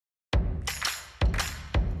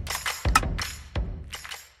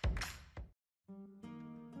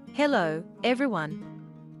Hello, everyone.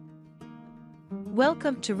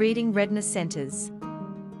 Welcome to Reading Readiness Centers,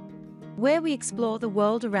 where we explore the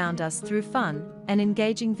world around us through fun and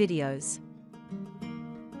engaging videos.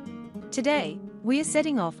 Today, we are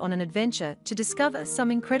setting off on an adventure to discover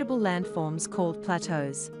some incredible landforms called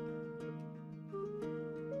plateaus.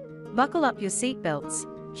 Buckle up your seatbelts,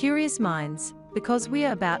 curious minds, because we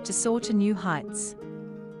are about to soar to new heights.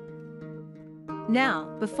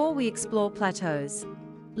 Now, before we explore plateaus,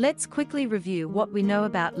 let's quickly review what we know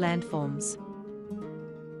about landforms.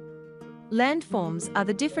 Landforms are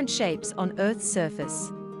the different shapes on Earth's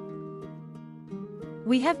surface.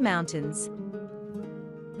 We have mountains,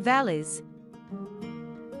 valleys,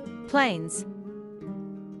 plains,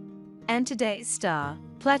 and today's star,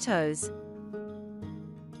 plateaus.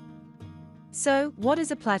 So, what is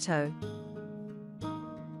a plateau?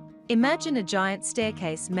 Imagine a giant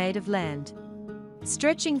staircase made of land,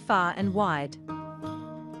 stretching far and wide.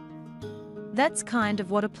 That's kind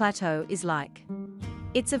of what a plateau is like.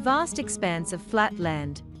 It's a vast expanse of flat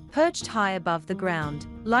land, perched high above the ground,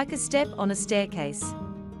 like a step on a staircase.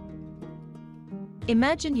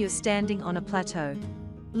 Imagine you're standing on a plateau.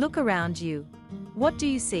 Look around you. What do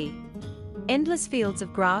you see? Endless fields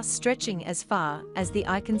of grass stretching as far as the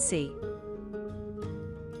eye can see.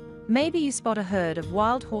 Maybe you spot a herd of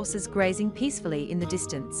wild horses grazing peacefully in the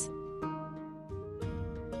distance.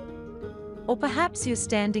 Or perhaps you're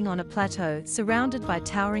standing on a plateau surrounded by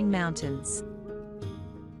towering mountains,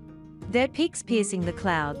 their peaks piercing the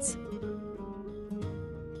clouds.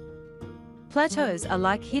 Plateaus are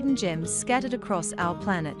like hidden gems scattered across our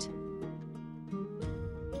planet.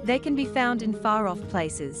 They can be found in far-off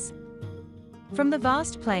places, from the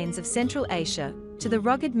vast plains of Central Asia to the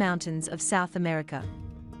rugged mountains of South America.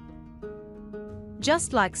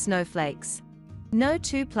 Just like snowflakes, no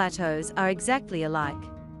two plateaus are exactly alike.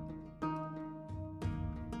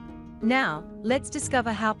 Now, let's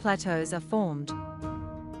discover how plateaus are formed.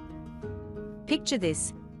 Picture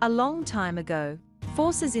this: a long time ago,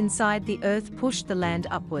 forces inside the Earth pushed the land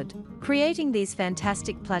upward, creating these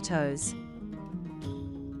fantastic plateaus.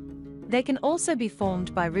 They can also be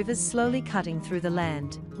formed by rivers slowly cutting through the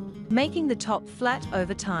land, making the top flat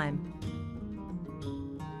over time.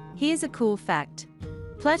 Here's a cool fact: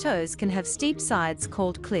 plateaus can have steep sides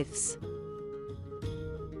called cliffs.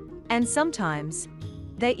 And sometimes,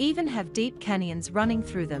 they even have deep canyons running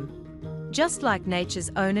through them, just like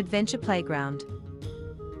nature's own adventure playground.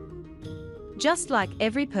 Just like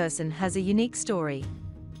every person has a unique story,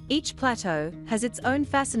 each plateau has its own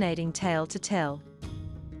fascinating tale to tell.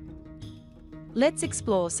 Let's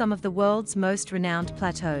explore some of the world's most renowned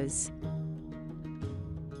plateaus.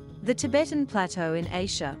 The Tibetan Plateau in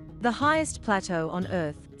Asia, the highest plateau on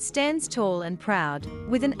Earth, stands tall and proud,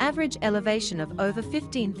 with an average elevation of over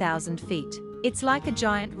 15,000 feet. It's like a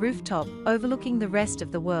giant rooftop overlooking the rest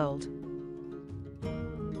of the world.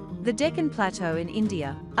 The Deccan Plateau in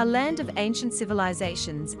India, a land of ancient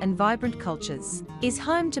civilizations and vibrant cultures, is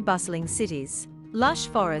home to bustling cities, lush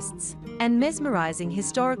forests, and mesmerizing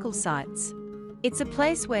historical sites. It's a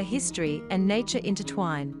place where history and nature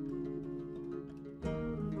intertwine.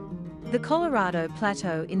 The Colorado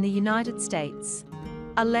Plateau in the United States,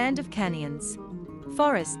 a land of canyons,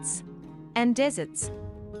 forests, and deserts,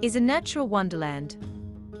 is a natural wonderland.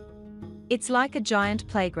 It's like a giant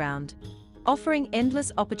playground, offering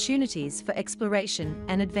endless opportunities for exploration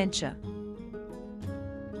and adventure.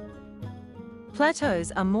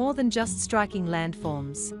 Plateaus are more than just striking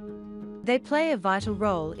landforms. They play a vital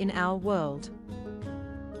role in our world.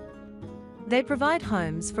 They provide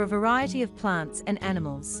homes for a variety of plants and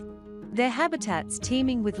animals, their habitats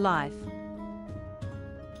teeming with life.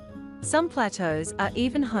 Some plateaus are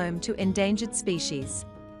even home to endangered species,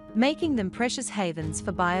 making them precious havens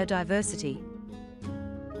for biodiversity.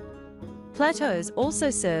 Plateaus also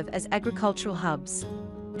serve as agricultural hubs,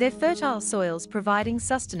 their fertile soils providing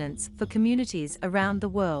sustenance for communities around the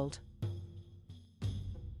world.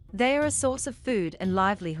 They are a source of food and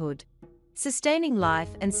livelihood, sustaining life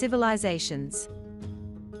and civilizations.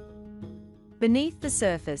 Beneath the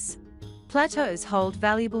surface, plateaus hold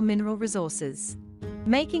valuable mineral resources,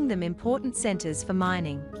 making them important centers for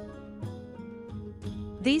mining.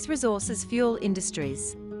 These resources fuel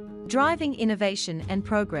industries, driving innovation and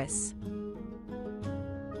progress.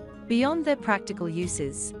 Beyond their practical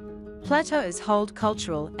uses, plateaus hold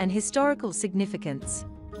cultural and historical significance.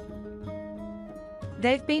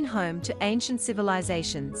 They've been home to ancient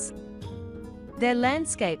civilizations, their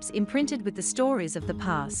landscapes imprinted with the stories of the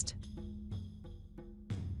past.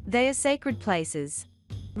 They are sacred places,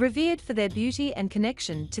 revered for their beauty and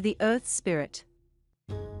connection to the Earth's spirit.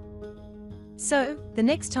 So, the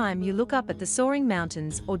next time you look up at the soaring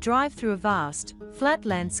mountains or drive through a vast, flat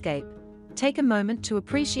landscape, take a moment to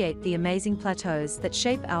appreciate the amazing plateaus that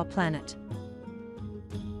shape our planet.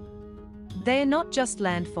 They are not just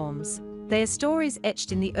landforms, they are stories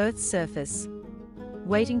etched in the Earth's surface,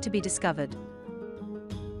 waiting to be discovered.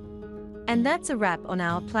 And that's a wrap on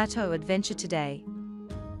our plateau adventure today.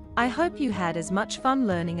 I hope you had as much fun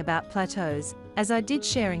learning about plateaus as I did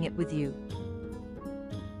sharing it with you.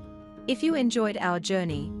 If you enjoyed our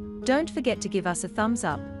journey, don't forget to give us a thumbs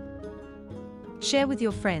up, share with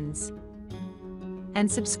your friends,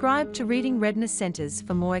 and subscribe to Reading Readiness Centers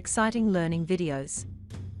for more exciting learning videos.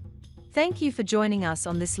 Thank you for joining us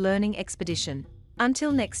on this learning expedition.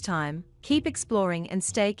 Until next time, keep exploring and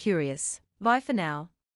stay curious. Bye for now.